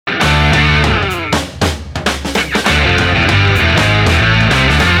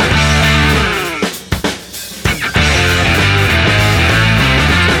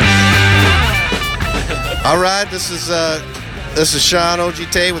right, this is Sean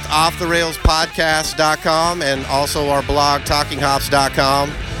OGTay with OffTheRailsPodcast.com and also our blog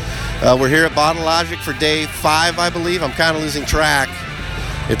TalkingHops.com. We're here at Bottle Logic for day 5, I believe. I'm kind of losing track.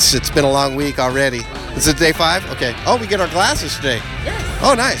 It's been a long week already. Is it day 5? Okay. Oh, we get our glasses today. Yes.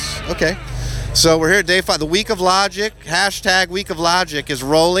 Oh, nice. Okay. So we're here at day 5. The Week of Logic, hashtag Week of Logic is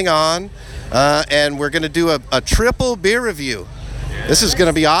rolling on, and we're going to do a triple beer review. This is going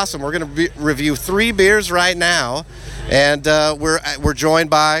to be awesome. We're going to review 3 beers right now, and we're joined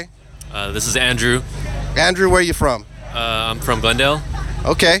by... This is Andrew. Andrew, where are you from? I'm from Glendale.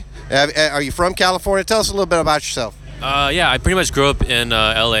 Okay. Are you from California? Tell us a little bit about yourself. Yeah, I pretty much grew up in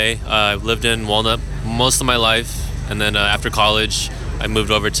LA. I've lived in Walnut most of my life, and then after college, I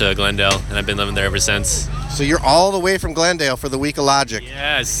moved over to Glendale, and I've been living there ever since. So you're all the way from Glendale for the Week of Logic.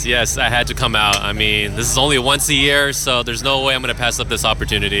 Yes, I had to come out. I mean, this is only once a year, so there's no way I'm going to pass up this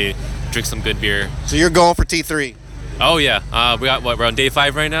opportunity. Drink some good beer. So you're going for T3? Oh, yeah. We're on day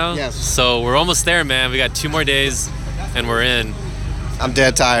 5 right now? Yes. So we're almost there, man. We got 2 more days, and we're in. I'm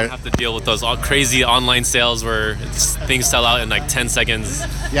dead tired. I have to deal with those all crazy online sales where things sell out in like 10 seconds.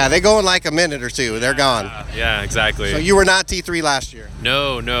 Yeah, they go in like a minute or two. They're gone. Yeah, exactly. So you were not T3 last year?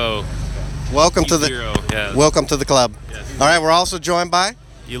 No. Welcome to welcome to the club. Yes. All right, we're also joined by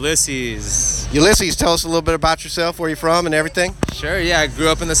Ulysses. Ulysses. Tell us a little bit about yourself, where you're from, and everything. Sure, yeah. I grew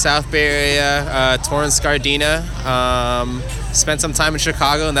up in the South Bay area, Torrance, Gardena. Spent some time in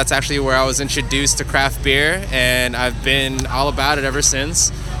Chicago, and that's actually where I was introduced to craft beer, and I've been all about it ever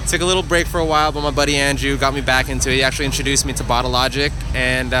since. Took a little break for a while, but my buddy Andrew got me back into it. He actually introduced me to Bottle Logic,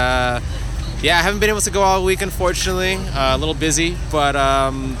 and yeah, I haven't been able to go all week, unfortunately. A little busy, but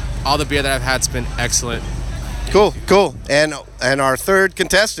all the beer that I've had's been excellent. Cool. And our third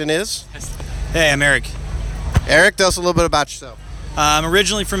contestant is? Hey, I'm Eric. Eric, tell us a little bit about yourself. I'm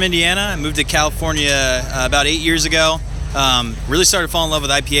originally from Indiana. I moved to California about 8 years ago. Really started falling in love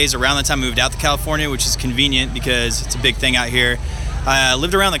with IPAs around the time I moved out to California, which is convenient because it's a big thing out here. I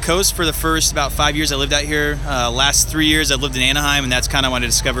lived around the coast for the first about 5 years I lived out here. Last 3 years I lived in Anaheim, and that's kind of when I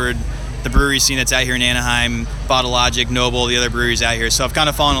discovered the brewery scene that's out here in Anaheim, Bottle Logic, Noble, the other breweries out here. So I've kind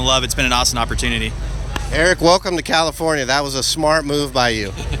of fallen in love. It's been an awesome opportunity. Eric, welcome to California. That was a smart move by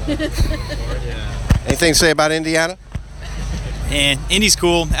you. Anything to say about Indiana? And Indy's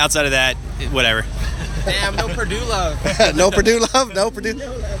cool. Outside of that, whatever. Damn, no Purdue love. No Purdue love? No Purdue.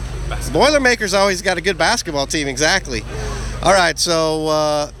 Boilermakers always got a good basketball team, exactly. All right,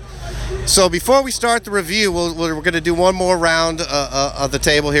 so before we start the review, we're going to do one more round of the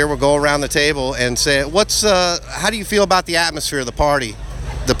table here. We'll go around the table and say, how do you feel about the atmosphere of the party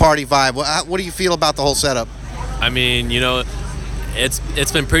vibe? What do you feel about the whole setup? I mean,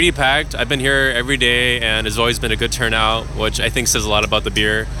 it's been pretty packed. I've been here every day, and it's always been a good turnout, which I think says a lot about the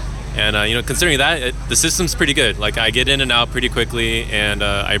beer. And considering that, the system's pretty good. Like, I get in and out pretty quickly, and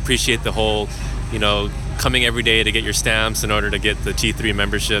I appreciate the whole, coming every day to get your stamps in order to get the T3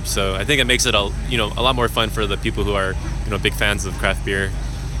 membership. So I think it makes it a lot more fun for the people who are big fans of craft beer.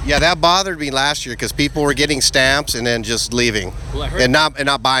 Yeah, that bothered me last year because people were getting stamps and then just leaving and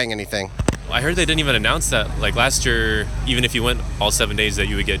not buying anything. Well, I heard they didn't even announce that. Like last year, even if you went all 7 days, that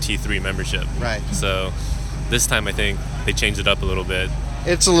you would get T3 membership. Right. So this time I think they changed it up a little bit.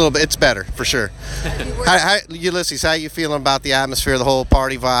 It's better for sure. Ulysses, how you feeling about the atmosphere, the whole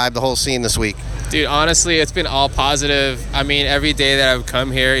party vibe, the whole scene this week? Dude, honestly, it's been all positive. I mean, every day that I've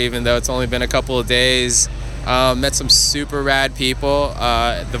come here, even though it's only been a couple of days, met some super rad people.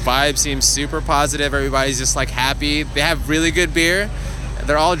 The vibe seems super positive. Everybody's just like happy. They have really good beer.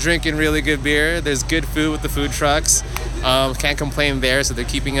 They're all drinking really good beer. There's good food with the food trucks. Can't complain there, so they're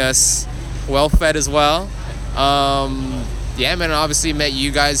keeping us well fed as well. Yeah, man, I obviously met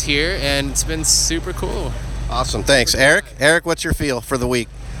you guys here, and it's been super cool. Awesome, thanks. Eric, what's your feel for the week?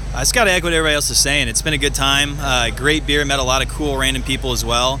 I just got to echo what everybody else is saying. It's been a good time. Great beer. Met a lot of cool random people as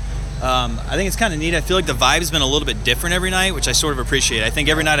well. I think it's kind of neat. I feel like the vibe's been a little bit different every night, which I sort of appreciate. I think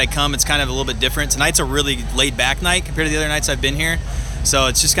every night I come, it's kind of a little bit different. Tonight's a really laid-back night compared to the other nights I've been here. So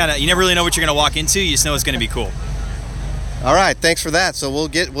it's just kind of, you never really know what you're going to walk into. You just know it's going to be cool. All right, thanks for that. So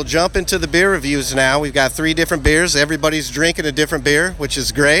we'll jump into the beer reviews now. We've got 3 different beers. Everybody's drinking a different beer, which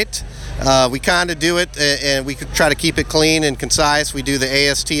is great. We kind of do it, and we could try to keep it clean and concise. We do the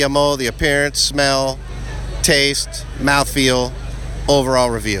ASTMO, the appearance, smell, taste, mouthfeel,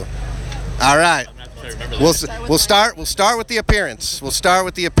 overall review. All right. We'll start with the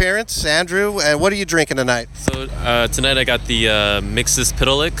appearance. Andrew, what are you drinking tonight? So tonight I got the Mixus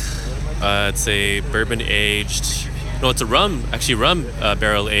Pitalik. It's a bourbon aged. No, it's a rum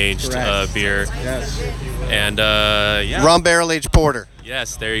barrel aged beer. Yes. And yeah. Rum barrel aged porter.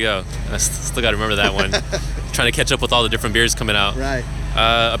 Yes, there you go. I still got to remember that one. Trying to catch up with all the different beers coming out. Right.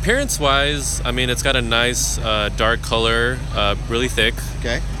 Appearance-wise, I mean, it's got a nice dark color, really thick.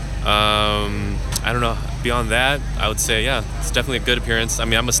 Okay. I don't know. Beyond that, I would say, yeah, it's definitely a good appearance. I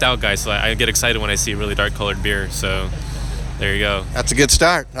mean, I'm a stout guy, so I get excited when I see really dark colored beer. So there you go. That's a good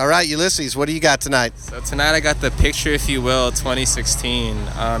start. All right, Ulysses, what do you got tonight? So tonight I got the Picture If You Will 2016.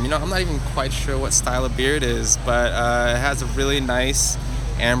 I'm not even quite sure what style of beer it is, but it has a really nice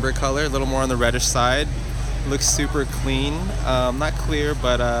amber color, a little more on the reddish side. Looks super clean. Not clear,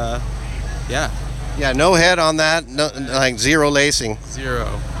 but yeah. Yeah, no head on that, no, like zero lacing. Zero.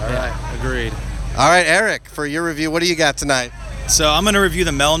 All right, agreed. All right, Eric, for your review, what do you got tonight? So I'm going to review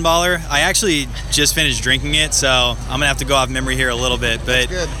the Melon Baller. I actually just finished drinking it, so I'm going to have to go off memory here a little bit. But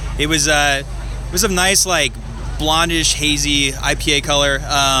Good. it was a nice, like, blondish, hazy IPA color.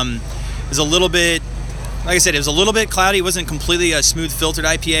 It was a little bit, like I said, it was a little bit cloudy. It wasn't completely a smooth filtered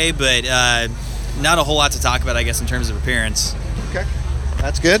IPA, but not a whole lot to talk about, I guess, in terms of appearance. Okay.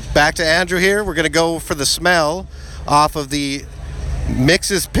 That's good. Back to Andrew here. We're going to go for the smell off of the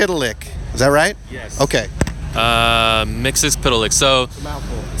Mixes Pitalik. Is that right? Yes. Okay. Mixes Pitalik. So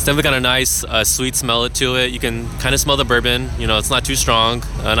it's definitely got a nice sweet smell to it. You can kind of smell the bourbon. It's not too strong,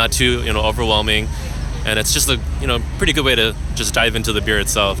 not too overwhelming, and it's just a pretty good way to just dive into the beer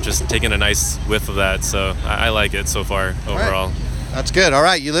itself. Just taking a nice whiff of that. So I like it so far overall. Right. That's good. All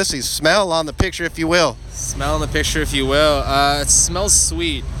right, Ulysses, smell on the picture, if you will. Smell in the picture, if you will. It smells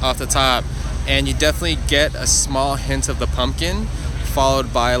sweet off the top, and you definitely get a small hint of the pumpkin,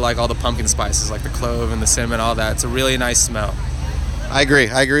 followed by like all the pumpkin spices, like the clove and the cinnamon, all that. It's a really nice smell. I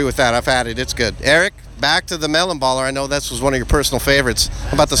agree with that. I've had it. It's good. Eric, back to the Melon Baller. I know this was one of your personal favorites.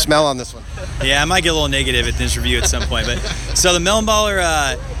 How about the smell on this one? Yeah, I might get a little negative at this review at some point. But so the Melon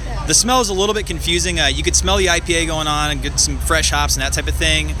Baller, the smell is a little bit confusing. You could smell the IPA going on and get some fresh hops and that type of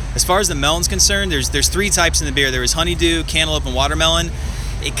thing. As far as the melon's concerned, there's three types in the beer. There was honeydew, cantaloupe, and watermelon.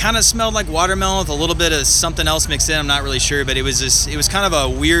 It kind of smelled like watermelon with a little bit of something else mixed in. I'm not really sure, but it was kind of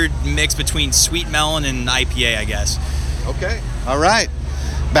a weird mix between sweet melon and IPA, I guess. Okay. All right.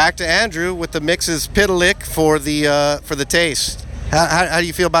 Back to Andrew with the Mixes Pitalik for the taste. How do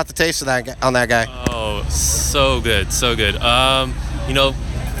you feel about the taste of that on that guy? Oh, so good, so good.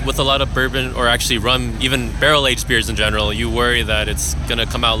 With a lot of bourbon or actually rum, even barrel-aged beers in general, you worry that it's gonna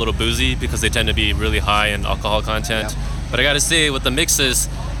come out a little boozy because they tend to be really high in alcohol content. Yeah. But I gotta say, with the mixes,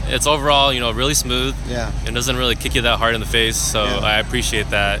 it's overall, really smooth. Yeah. It doesn't really kick you that hard in the face, so Yeah. I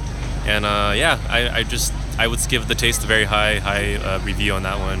appreciate that. And I would give the taste a very high review on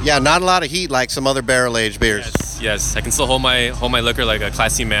that one. Yeah, not a lot of heat like some other barrel-aged beers. Yes. I can still hold my liquor like a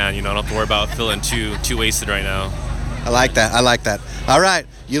classy man. I don't have to worry about feeling too wasted right now. I like that. All right,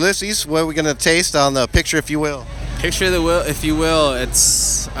 Ulysses, what are we going to taste on the picture, if you will? Picture if you will.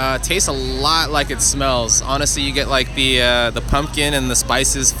 It's tastes a lot like it smells. Honestly, you get like the pumpkin and the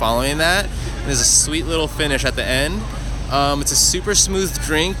spices following that. There's a sweet little finish at the end. It's a super smooth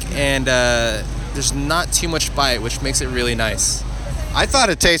drink, and there's not too much bite, which makes it really nice. I thought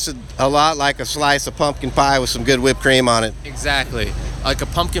it tasted a lot like a slice of pumpkin pie with some good whipped cream on it. Exactly, like a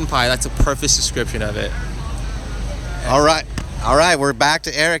pumpkin pie. That's a perfect description of it. All right, we're back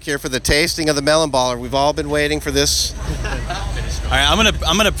to Eric here for the tasting of the Melon Baller. We've all been waiting for this. All right,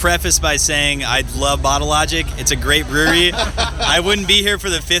 I'm gonna preface by saying I love Bottle Logic. It's a great brewery. I wouldn't be here for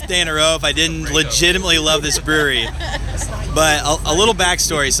the 5th day in a row if I didn't legitimately love this brewery. But a little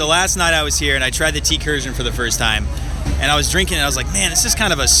backstory. So last night I was here and I tried the T-Cursion for the first time, and I was drinking it. And I was like, man, this is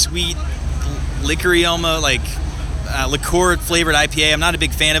kind of a sweet, liquor-y almost, like liqueur flavored IPA. I'm not a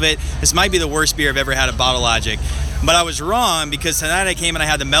big fan of it. This might be the worst beer I've ever had at Bottle Logic. But I was wrong, because tonight I came and I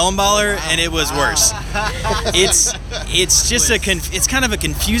had the Melon Baller, and it was worse. It's just it's kind of a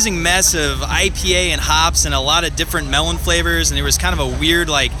confusing mess of IPA and hops and a lot of different melon flavors, and there was kind of a weird,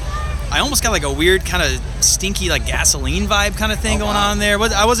 like, I almost got like a weird kind of stinky, like, gasoline vibe kind of thing going on there.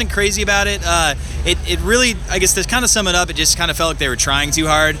 I wasn't crazy about it. It really, I guess to kind of sum it up, it just kind of felt like they were trying too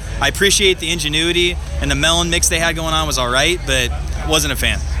hard. I appreciate the ingenuity, and the melon mix they had going on was all right, but wasn't a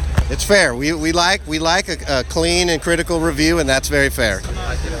fan. It's fair. We like a clean and critical review, and that's very fair.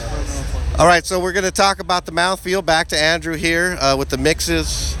 All right, so we're going to talk about the mouthfeel. Back to Andrew here with the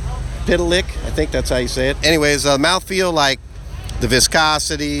Mixes Pitalik. I think that's how you say it. Anyways, mouthfeel, like the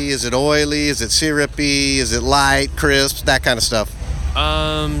viscosity. Is it oily? Is it syrupy? Is it light, crisp? That kind of stuff.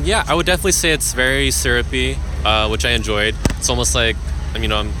 Yeah, I would definitely say it's very syrupy, which I enjoyed. It's almost like,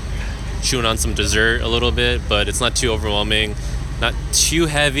 I'm chewing on some dessert a little bit, but it's not too overwhelming. Not too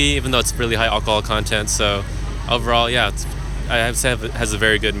heavy, even though it's really high alcohol content. So overall, yeah, I have to say it has a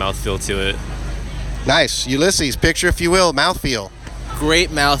very good mouthfeel to it. Nice. Ulysses, picture, if you will, mouthfeel.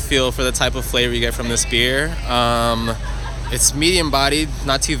 great mouthfeel for the type of flavor you get from this beer. It's medium bodied,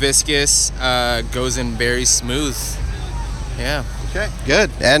 not too viscous, goes in very smooth. Yeah. Okay,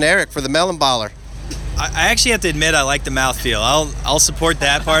 good. And Eric for the Melon Baller. I actually have to admit I like the mouthfeel. I'll support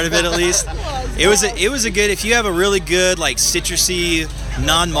that part of it at least. It was a good, if you have a really good like citrusy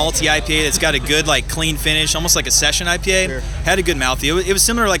non-malty IPA that's got a good like clean finish, almost like a session IPA, Sure. had a good mouthfeel. It was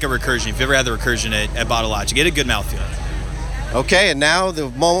similar to like a Recursion. If you ever had the Recursion at Bottle Logic, it had a good mouthfeel. Okay, and now the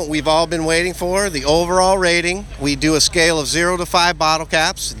moment we've all been waiting for, the overall rating. We do a scale of 0 to 5 bottle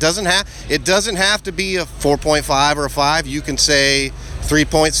caps. It doesn't have to be a 4.5 or a 5. You can say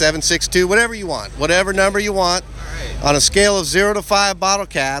 3.762, whatever you want, whatever number you want. On a scale of 0 to 5 bottle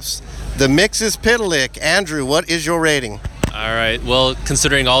caps, the mix is Pitalik. Andrew, what is your rating? All right. Well,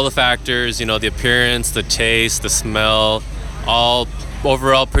 considering all the factors, you know, the appearance, the taste, the smell, all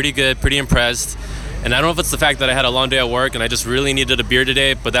overall pretty good, pretty impressed. And I don't know if it's the fact that I had a long day at work and I just really needed a beer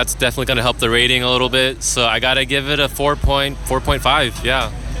today, but that's definitely going to help the rating a little bit. So I got to give it a 4.5.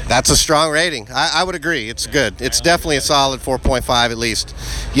 Yeah. That's a strong rating. I would agree. It's good. It's definitely a solid 4.5 at least.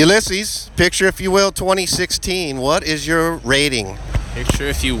 Ulysses, picture if you will 2016. What is your rating? Picture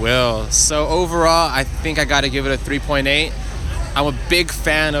if you will. So overall, I think I got to give it a 3.8. I'm a big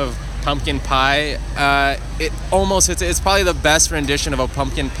fan of pumpkin pie. It's probably the best rendition of a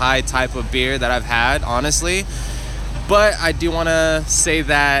pumpkin pie type of beer that I've had, honestly. But I do want to say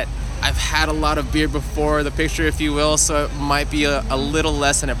that I've had a lot of beer before the picture, if you will, so it might be a little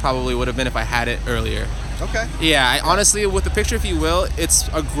less than it probably would have been if I had it earlier. Okay. Yeah, honestly, with the picture, if you will, it's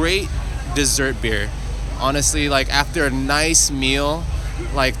a great dessert beer. Honestly, like after a nice meal,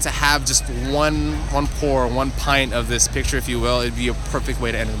 like to have just one pint of this picture, if you will, it'd be a perfect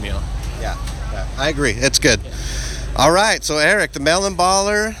way to end the meal. Yeah, I agree. It's good. All right, so Eric, the Melon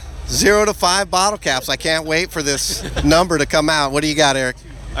Baller, 0 to 5 bottle caps. I can't wait for this number to come out. What do you got, Eric?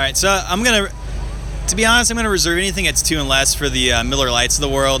 All right, so to be honest, I'm gonna reserve anything that's 2 and less for the Miller Lights of the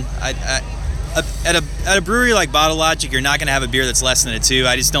world. At a brewery like Bottle Logic, you're not gonna have a beer that's less than a 2.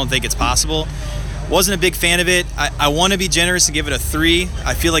 I just don't think it's possible. Wasn't a big fan of it. I want to be generous and give it a 3.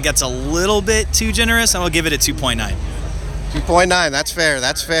 I feel like that's a little bit too generous. I'm gonna give it a 2.9. 2.9. That's fair.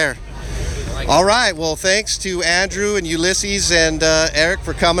 That's fair. All right. Well, thanks to Andrew and Ulysses and Eric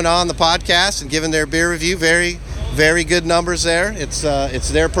for coming on the podcast and giving their beer review. Very, very good numbers there. It's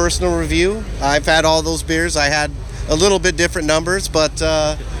their personal review. I've had all those beers. I had a little bit different numbers, but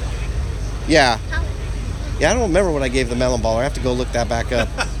yeah. I don't remember what I gave the Melon Baller. I have to go look that back up.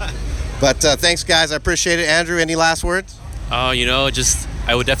 But thanks, guys. I appreciate it. Andrew, any last words? You know,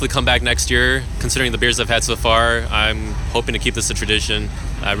 I would definitely come back next year. Considering the beers I've had so far, I'm hoping to keep this a tradition.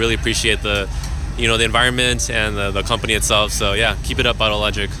 I really appreciate the environment and the company itself. So yeah, keep it up, Bottle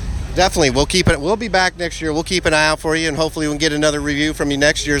Logic. Definitely. We'll keep it. We'll be back next year. We'll keep an eye out for you, and hopefully we can get another review from you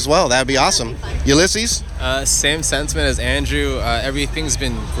next year as well. That'd be awesome. Ulysses? Same sentiment as Andrew. Everything's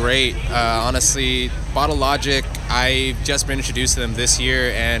been great. Honestly, Bottle Logic, I've just been introduced to them this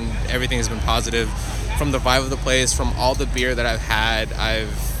year, and everything has been positive. From the vibe of the place, from all the beer that I've had, I've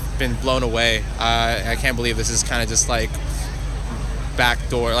been blown away. I can't believe this is kind of just like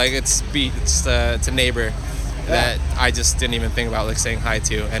backdoor. Like it's a neighbor that I just didn't even think about like saying hi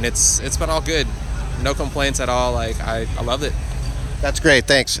to, and it's been all good. No complaints at all. Like I loved it. That's great.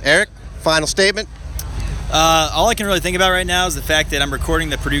 Thanks. Eric, final statement? All I can really think about right now is the fact that I'm recording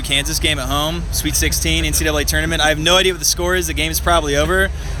the Purdue-Kansas game at home, Sweet 16 NCAA tournament. I have no idea what the score is. The game is probably over.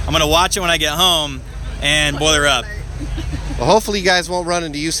 I'm going to watch it when I get home and boiler up. Well, hopefully you guys won't run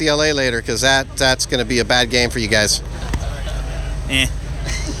into UCLA later, because that's going to be a bad game for you guys.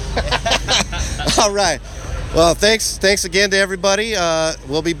 All right. Well, thanks again to everybody.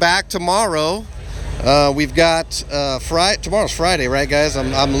 We'll be back tomorrow. We've got tomorrow's Friday, right, guys?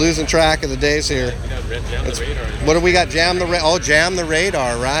 I'm losing track of the days here. What do we got? Jam the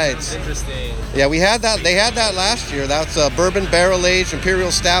Radar, right? That's interesting. Yeah, we had that. They had that last year. That's a bourbon barrel-aged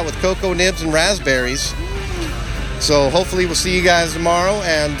imperial stout with cocoa nibs and raspberries. So hopefully we'll see you guys tomorrow.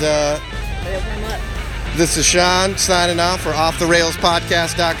 And this is Sean signing off for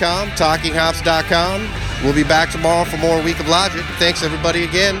OffTheRailsPodcast.com, TalkingHops.com. We'll be back tomorrow for more Week of Logic. Thanks, everybody,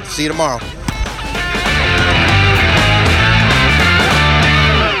 again. See you tomorrow.